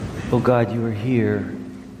Oh God, you are here,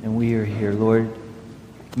 and we are here. Lord,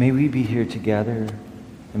 may we be here together,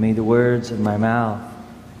 and may the words of my mouth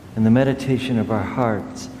and the meditation of our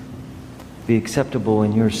hearts be acceptable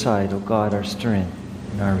in your sight, O God, our strength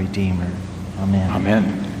and our Redeemer. Amen.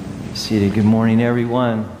 Amen. Be seated. Good morning,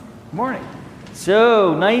 everyone. Good morning.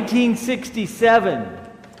 So, 1967.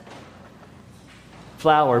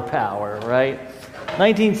 Flower power, right?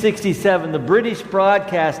 1967, the British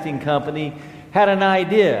Broadcasting Company had an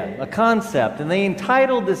idea, a concept, and they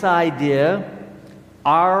entitled this idea,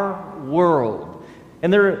 Our World.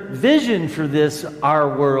 And their vision for this,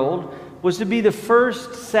 Our World, was to be the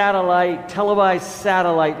first televised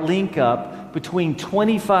satellite link-up between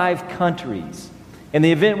 25 countries. And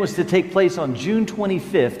the event was to take place on June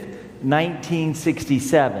 25th,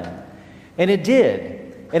 1967. And it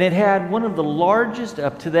did. And it had one of the largest,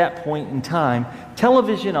 up to that point in time,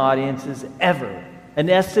 television audiences ever. An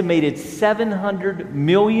estimated 700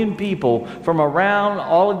 million people from around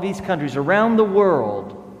all of these countries, around the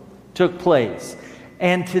world, took place.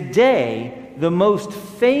 And today, the most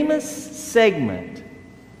famous segment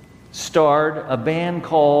starred a band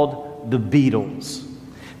called the Beatles.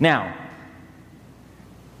 Now,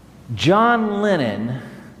 John Lennon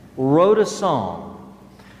wrote a song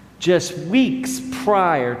just weeks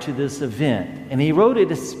prior to this event. And he wrote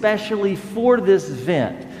it especially for this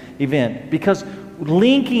event because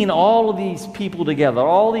linking all of these people together,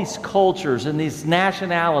 all these cultures and these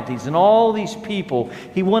nationalities and all these people,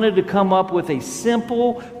 he wanted to come up with a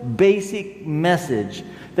simple, basic message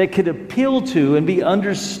that could appeal to and be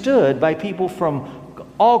understood by people from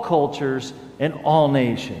all cultures and all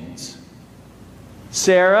nations.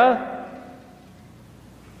 Sarah,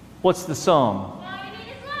 what's the song?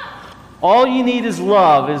 All You Need Is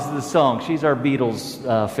Love is the song. She's our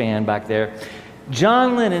Beatles fan back there.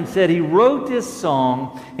 John Lennon said he wrote this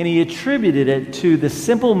song and he attributed it to the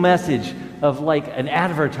simple message of like an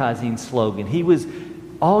advertising slogan. He was,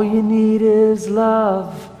 all you need is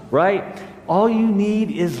love, right? All you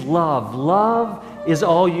need is love. Love is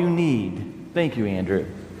all you need. Thank you, Andrew.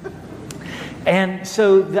 And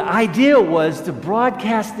so the idea was to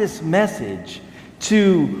broadcast this message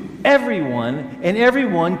to everyone, and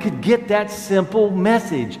everyone could get that simple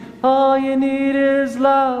message. All you need is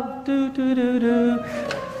love. Do, do, do, do.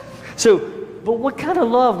 So, but what kind of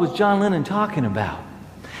love was John Lennon talking about?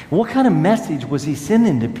 What kind of message was he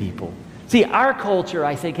sending to people? See, our culture,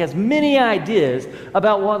 I think, has many ideas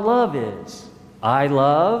about what love is. I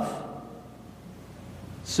love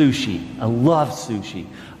sushi. I love sushi.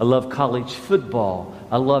 I love college football.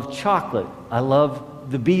 I love chocolate. I love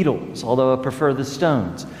the Beatles, although I prefer the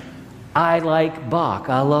Stones. I like Bach.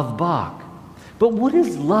 I love Bach. But what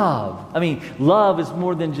is love? I mean, love is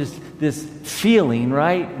more than just this feeling,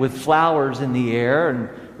 right? With flowers in the air, and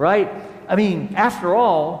right? I mean, after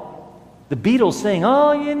all, the Beatles sang,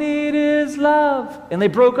 all you need is love. And they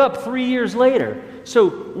broke up 3 years later. So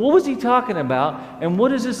what was he talking about? And what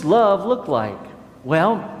does this love look like?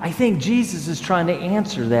 Well, I think Jesus is trying to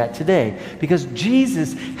answer that today, because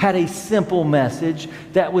Jesus had a simple message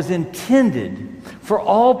that was intended for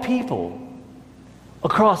all people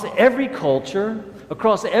across every culture,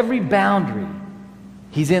 across every boundary.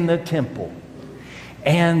 He's in the temple.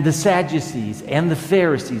 And the Sadducees and the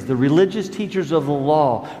Pharisees, the religious teachers of the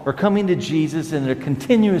law, are coming to Jesus and they're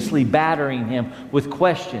continuously battering him with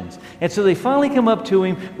questions. And so they finally come up to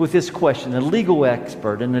him with this question. A legal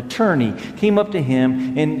expert, an attorney, came up to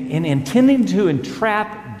him and intending to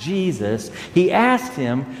entrap Jesus, he asked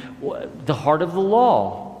him the heart of the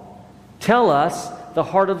law. Tell us the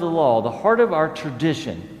heart of the law, the heart of our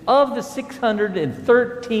tradition, of the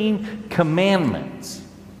 613 commandments.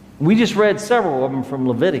 We just read several of them from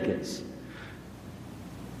Leviticus.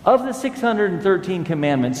 Of the 613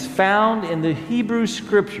 commandments found in the Hebrew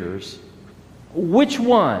Scriptures, which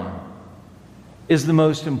one is the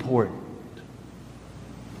most important?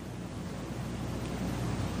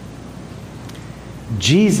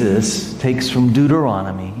 Jesus takes from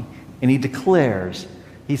Deuteronomy and he declares,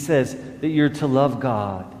 he says that you're to love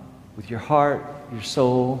God with your heart, your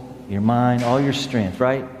soul, your mind, all your strength,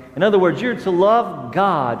 right? In other words, you're to love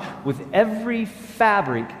God with every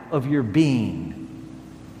fabric of your being.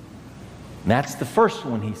 And that's the first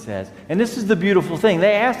one, he says. And this is the beautiful thing.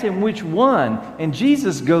 They asked him which one, and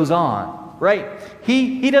Jesus goes on, right?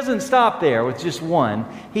 He doesn't stop there with just one.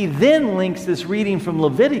 He then links this reading from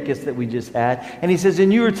Leviticus that we just had, and he says,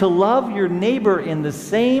 and you are to love your neighbor in the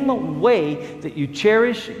same way that you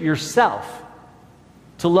cherish yourself.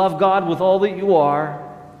 To love God with all that you are,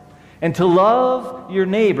 and to love your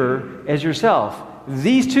neighbor as yourself.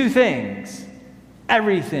 These two things,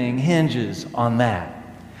 everything hinges on that.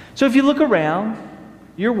 So if you look around,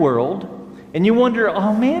 your world, and you wonder,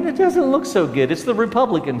 oh man, it doesn't look so good. It's the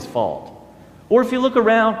Republicans' fault. Or if you look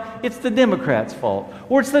around, it's the Democrats' fault.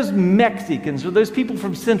 Or it's those Mexicans, or those people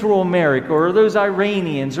from Central America, or those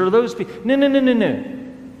Iranians, or those people. No.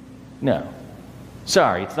 No.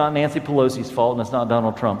 Sorry, it's not Nancy Pelosi's fault, and it's not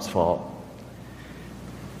Donald Trump's fault.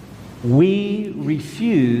 We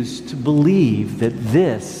refuse to believe that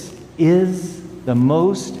this is the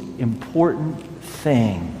most important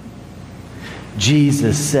thing.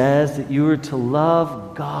 Jesus says that you are to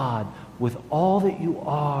love God with all that you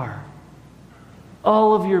are,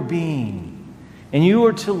 all of your being, and you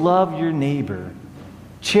are to love your neighbor.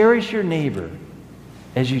 Cherish your neighbor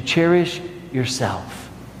as you cherish yourself,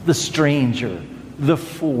 the stranger, the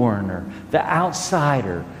foreigner, the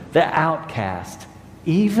outsider, the outcast.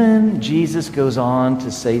 Even Jesus goes on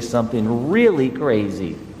to say something really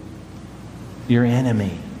crazy. Your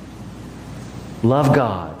enemy. Love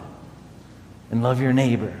God and love your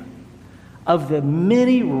neighbor. Of the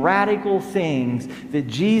many radical things that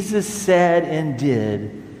Jesus said and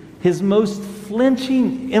did, his most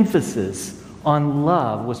flinching emphasis on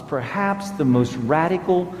love was perhaps the most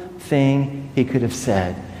radical thing he could have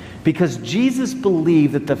said. Because Jesus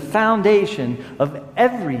believed that the foundation of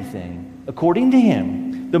everything, according to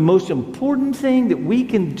him, the most important thing that we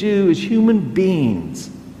can do as human beings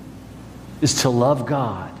is to love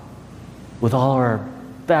God with all our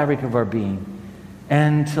fabric of our being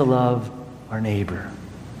and to love our neighbor.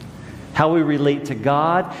 How we relate to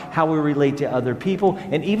God, how we relate to other people,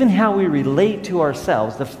 and even how we relate to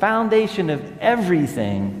ourselves. The foundation of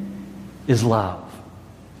everything is love.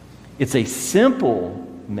 It's a simple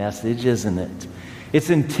message, isn't it? It's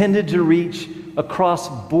intended to reach across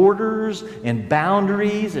borders and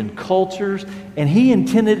boundaries and cultures, and he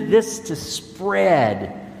intended this to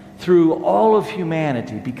spread through all of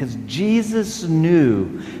humanity because Jesus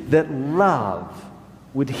knew that love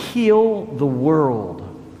would heal the world.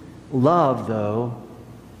 Love, though,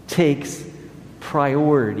 takes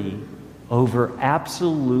priority over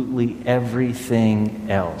absolutely everything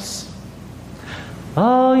else.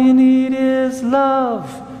 All you need is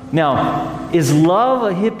love. Now, is love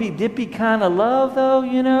a hippy-dippy kind of love, though,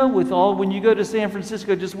 you know, with all, when you go to San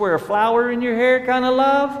Francisco, just wear a flower in your hair kind of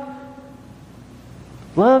love?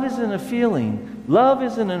 Love isn't a feeling. Love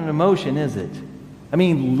isn't an emotion, is it? I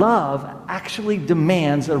mean, love actually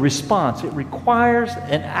demands a response. It requires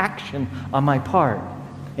an action on my part.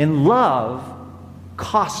 And love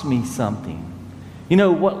costs me something. You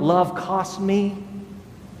know what love costs me?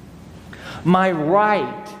 My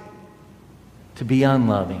right to be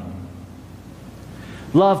unloving.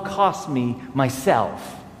 Love costs me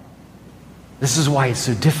myself. This is why it's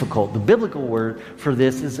so difficult. The biblical word for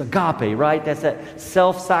this is agape, right? That's that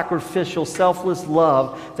self-sacrificial, selfless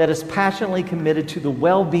love that is passionately committed to the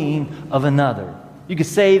well-being of another. You could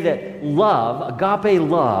say that love, agape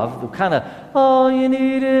love, the kind of all you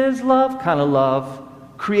need is love kind of love,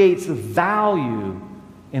 creates value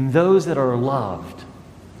in those that are loved.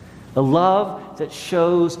 A love that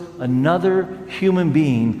shows another human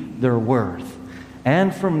being their worth.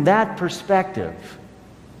 And from that perspective,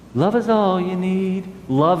 love is all you need.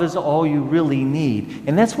 Love is all you really need.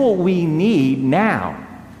 And that's what we need now,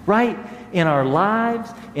 right? In our lives,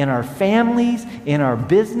 in our families, in our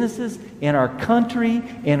businesses, in our country,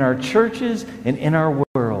 in our churches, and in our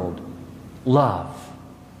world. Love.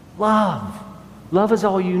 Love. Love is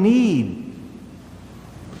all you need.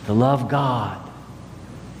 To love God.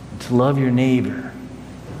 To love your neighbor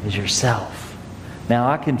as yourself. Now,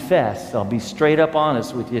 I confess, I'll be straight up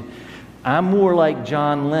honest with you, I'm more like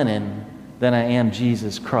John Lennon than I am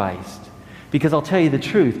Jesus Christ. Because I'll tell you the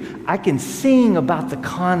truth, I can sing about the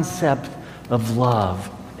concept of love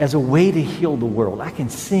as a way to heal the world. I can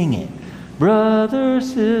sing it. Brother,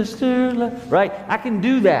 sister, love, right? I can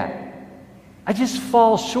do that. I just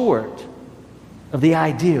fall short of the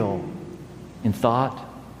ideal in thought,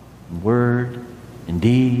 in word, in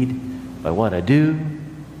deed, by what I do,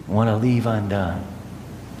 and what I leave undone.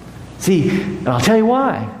 See, and I'll tell you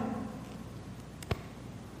why.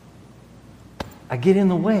 I get in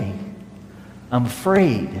the way. I'm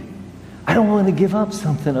afraid. I don't want to give up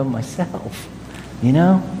something of myself, you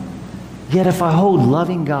know? Yet if I hold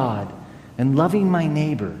loving God and loving my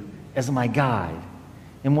neighbor as my guide,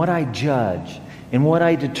 and what I judge, and what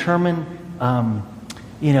I determine,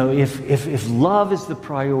 if love is the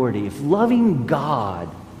priority, if loving God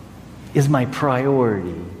is my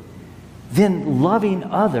priority, then loving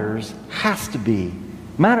others has to be.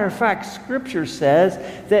 Matter of fact, Scripture says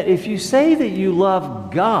that if you say that you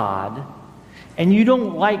love God and you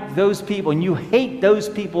don't like those people and you hate those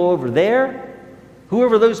people over there,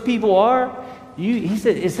 whoever those people are,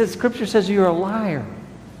 Scripture says you're a liar.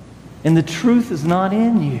 And the truth is not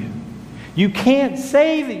in you. You can't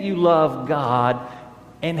say that you love God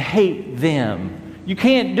and hate them. You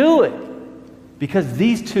can't do it because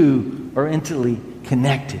these two are intimately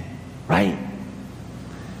connected, right?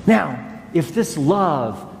 Now, if this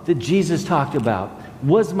love that Jesus talked about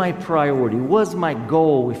was my priority, was my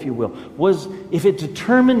goal, if you will, if it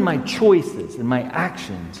determined my choices and my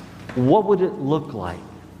actions, what would it look like?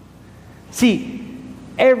 See,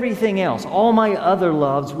 everything else, all my other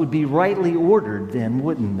loves would be rightly ordered then,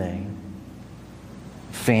 wouldn't they?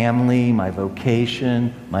 Family, my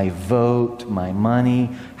vocation, my vote, my money.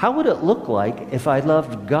 How would it look like if I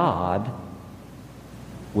loved God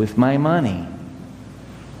with my money?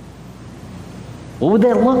 What would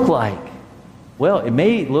that look like? Well, it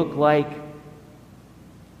may look like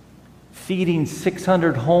feeding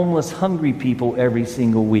 600 homeless, hungry people every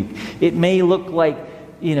single week. It may look like,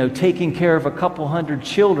 taking care of a couple hundred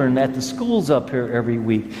children at the schools up here every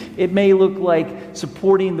week. It may look like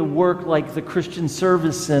supporting the work like the Christian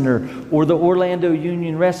Service Center or the Orlando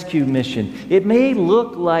Union Rescue Mission. It may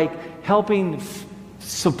look like helping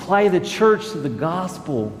supply the church to the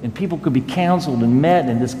gospel, and people could be counseled and met,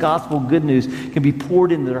 and this gospel good news can be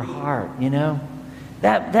poured into their heart,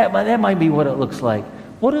 That might be what it looks like.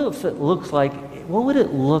 What would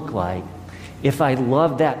it look like if I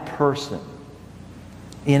loved that person?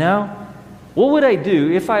 What would I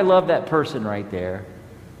do if I loved that person right there?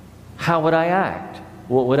 How would I act?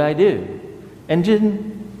 What would I do? And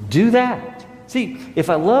didn't do that. See,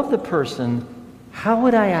 if I love the person, how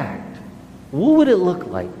would I act? What would it look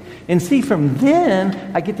like? And see, from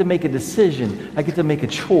then, I get to make a decision. I get to make a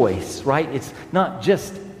choice, right? It's not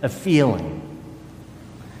just a feeling.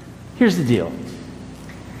 Here's the deal.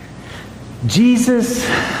 Jesus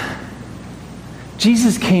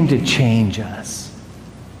came to change us,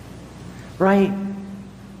 right?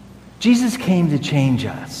 Jesus came to change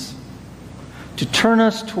us, to turn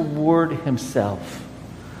us toward himself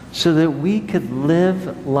so that we could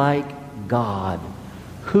live like God,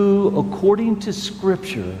 who, according to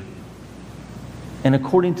Scripture and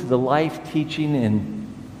according to the life teaching and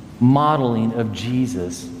modeling of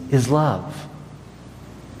Jesus, is love.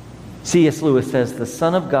 C.S. Lewis says, the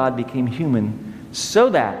Son of God became human so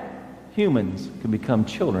that humans could become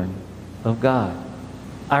children of God.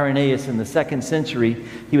 Irenaeus in the 2nd century,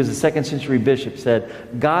 he was a 2nd century bishop, said,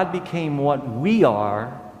 God became what we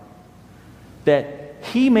are that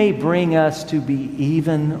he may bring us to be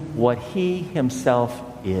even what he himself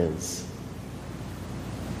is.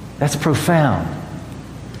 That's profound.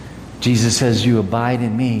 Jesus says, you abide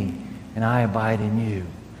in me and I abide in you.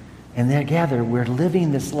 And together we're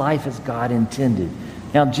living this life as God intended.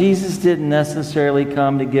 Now, Jesus didn't necessarily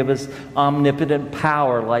come to give us omnipotent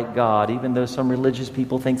power like God, even though some religious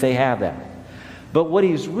people think they have that. But what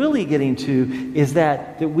he's really getting to is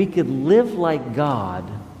that we could live like God,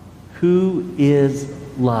 who is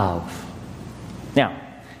love. Now,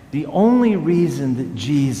 the only reason that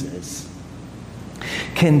Jesus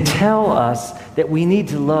can tell us that we need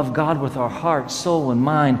to love God with our heart, soul, and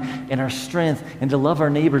mind, and our strength, and to love our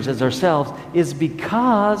neighbors as ourselves is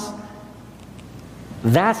because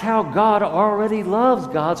that's how God already loves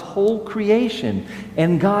God's whole creation.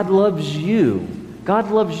 And God loves you. God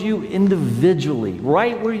loves you individually,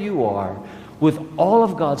 right where you are, with all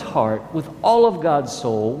of God's heart, with all of God's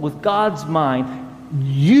soul, with God's mind.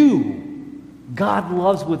 You, God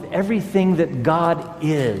loves with everything that God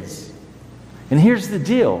is. And here's the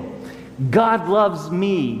deal. God loves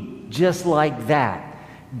me just like that.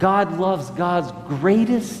 God loves God's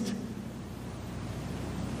greatest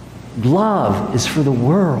love is for the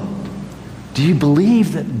world. Do you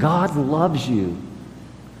believe that God loves you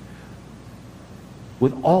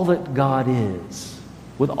with all that God is,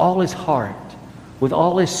 with all his heart, with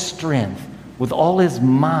all his strength, with all his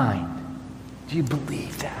mind? Do you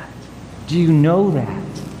believe that? Do you know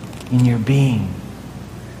that in your being?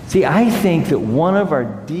 See, I think that one of our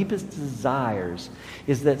deepest desires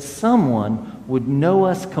is that someone would know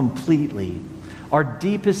us completely, our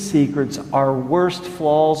deepest secrets, our worst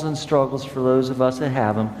flaws and struggles for those of us that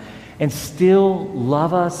have them, and still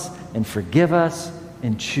love us and forgive us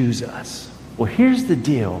and choose us. Well, here's the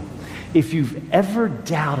deal. If you've ever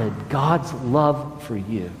doubted God's love for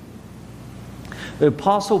you, the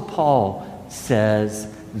Apostle Paul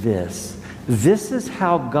says this. This is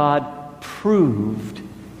how God proved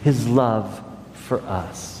his love for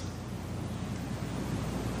us.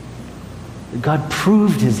 God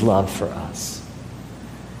proved his love for us.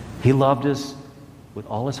 He loved us with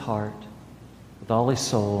all his heart, with all his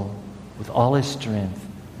soul, with all his strength,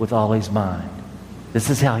 with all his mind. This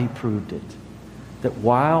is how he proved it. That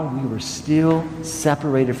while we were still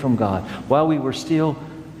separated from God, while we were still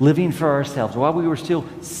living for ourselves, while we were still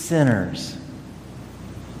sinners,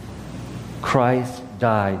 Christ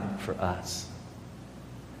died for us.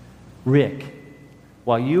 Rick,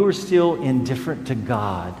 while you were still indifferent to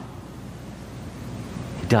God,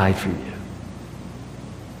 He died for you.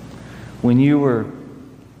 When you were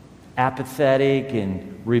apathetic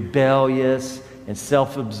and rebellious and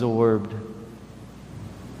self-absorbed,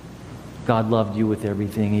 God loved you with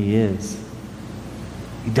everything He is.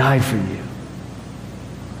 He died for you.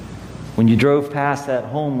 When you drove past that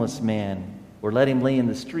homeless man or let him lay in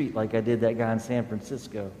the street like I did that guy in San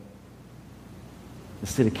Francisco,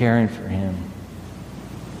 instead of caring for him,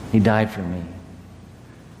 He died for me.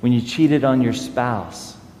 When you cheated on your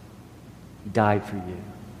spouse, He died for you.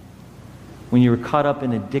 When you were caught up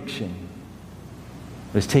in addiction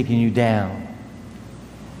that was taking you down,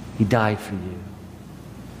 He died for you.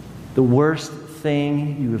 The worst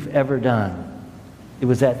thing you have ever done, it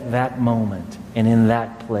was at that moment and in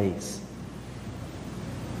that place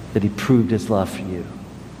that He proved His love for you.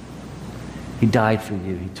 He died for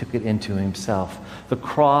you. He took it into Himself. The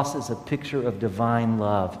cross is a picture of divine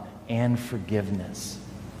love and forgiveness.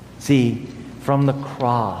 See, from the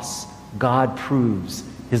cross, God proves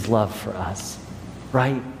His love for us,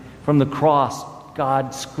 right? From the cross,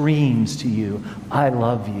 God screams to you, I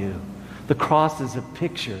love you. The cross is a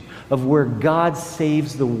picture of where God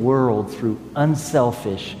saves the world through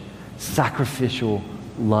unselfish, sacrificial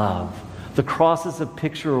love. The cross is a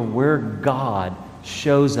picture of where God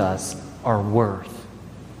shows us our worth.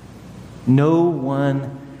 No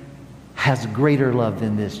one has greater love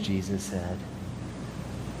than this, Jesus said,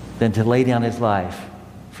 than to lay down His life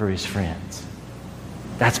for His friends.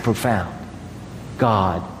 That's profound.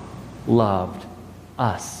 God loved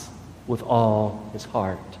us with all His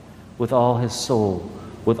heart, with all His soul,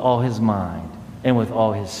 with all His mind, and with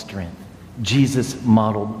all His strength. Jesus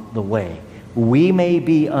modeled the way. We may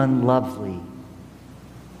be unlovely,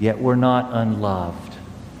 yet we're not unloved.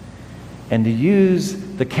 And to use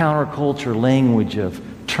the counterculture language of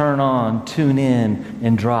turn on, tune in,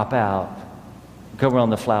 and drop out. Cover on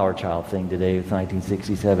the Flower Child thing today with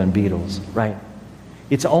 1967 Beatles, right?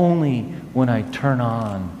 It's only when I turn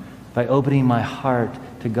on by opening my heart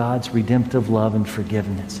to God's redemptive love and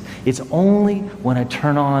forgiveness. It's only when I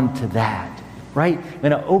turn on to that, right?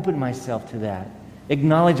 When I open myself to that,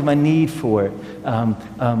 acknowledge my need for it,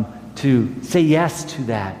 to say yes to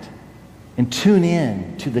that, and tune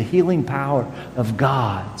in to the healing power of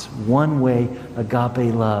God's one-way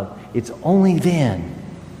agape love. It's only then,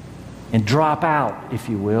 and drop out, if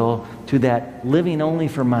you will, to that living only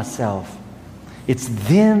for myself. It's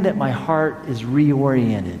then that my heart is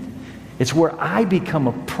reoriented. It's where I become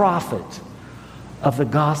a prophet of the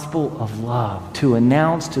gospel of love to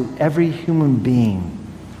announce to every human being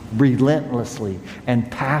relentlessly and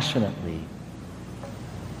passionately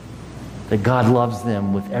that God loves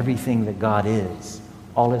them with everything that God is,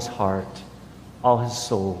 all His heart, all His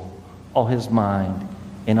soul, all His mind,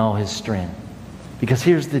 and all His strength. Because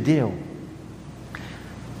here's the deal.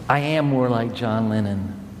 I am more like John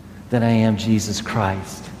Lennon than I am Jesus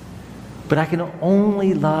Christ. But I can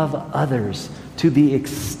only love others to the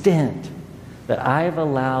extent that I've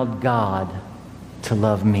allowed God to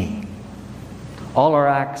love me. All our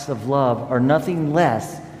acts of love are nothing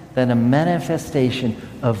less than a manifestation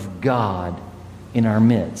of God in our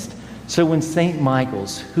midst. So when St.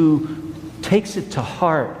 Michael's, who takes it to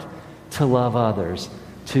heart to love others,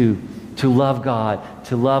 to love God,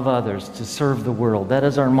 to love others, to serve the world, that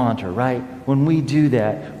is our mantra, right? When we do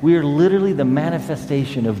that, we are literally the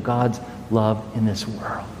manifestation of God's love in this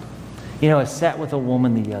world. You know, I sat with a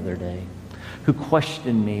woman the other day who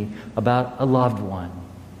questioned me about a loved one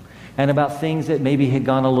and about things that maybe had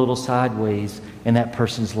gone a little sideways in that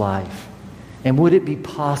person's life. And would it be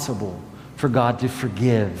possible for God to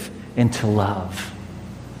forgive and to love?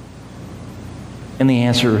 And the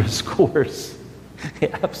answer is, of course,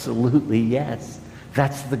 absolutely yes.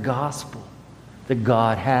 That's the gospel, that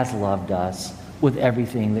God has loved us with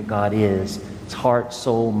everything that God is. His heart,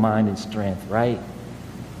 soul, mind, and strength, right?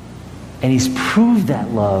 And He's proved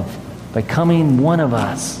that love by coming one of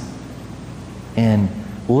us and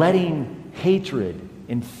letting hatred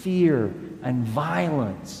and fear and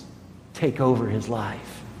violence take over His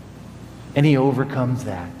life. And He overcomes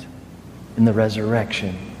that in the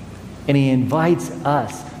resurrection. And He invites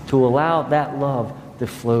us to allow that love to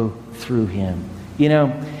flow through Him. You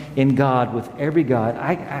know, in God, with every God,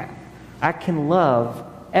 I can love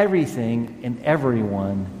everything and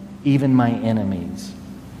everyone, even my enemies.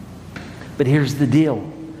 But here's the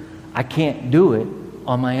deal. I can't do it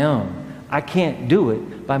on my own. I can't do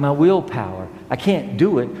it by my willpower. I can't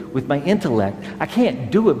do it with my intellect. I can't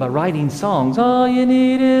do it by writing songs. All you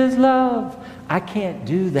need is love. I can't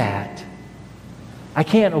do that. I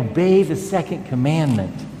can't obey the second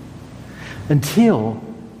commandment until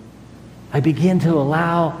I begin to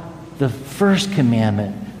allow the first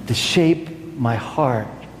commandment to shape my heart,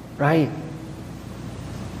 right?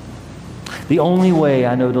 The only way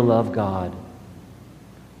I know to love God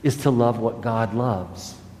is to love what God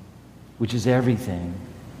loves, which is everything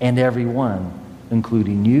and everyone,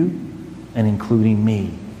 including you and including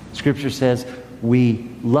me. Scripture says we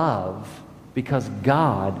love because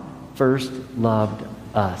God first loved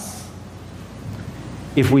us.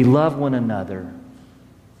 If we love one another,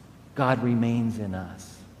 God remains in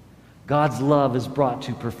us. God's love is brought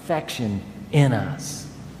to perfection in us.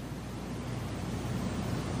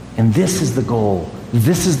 And this is the goal.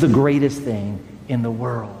 This is the greatest thing in the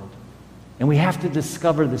world. And we have to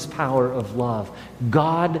discover this power of love.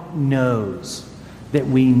 God knows that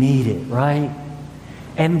we need it, right?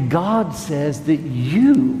 And God says that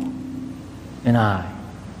you and I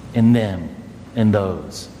and them and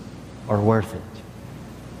those are worth it.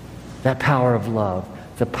 That power of love,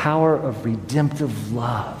 the power of redemptive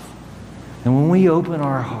love. And when we open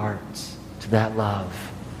our hearts to that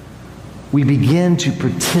love, we begin to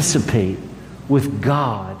participate with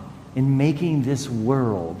God in making this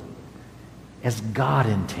world as God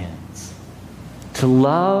intends. To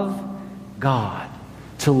love God,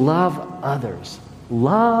 to love others.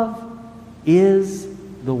 Love is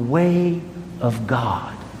the way of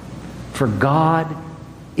God. For God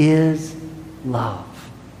is love.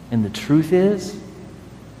 And the truth is,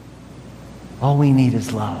 all we need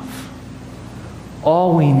is love.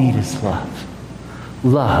 All we need is love.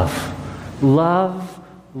 Love. Love,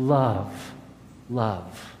 love,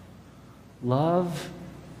 love. Love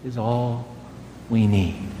is all we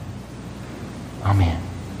need. Amen.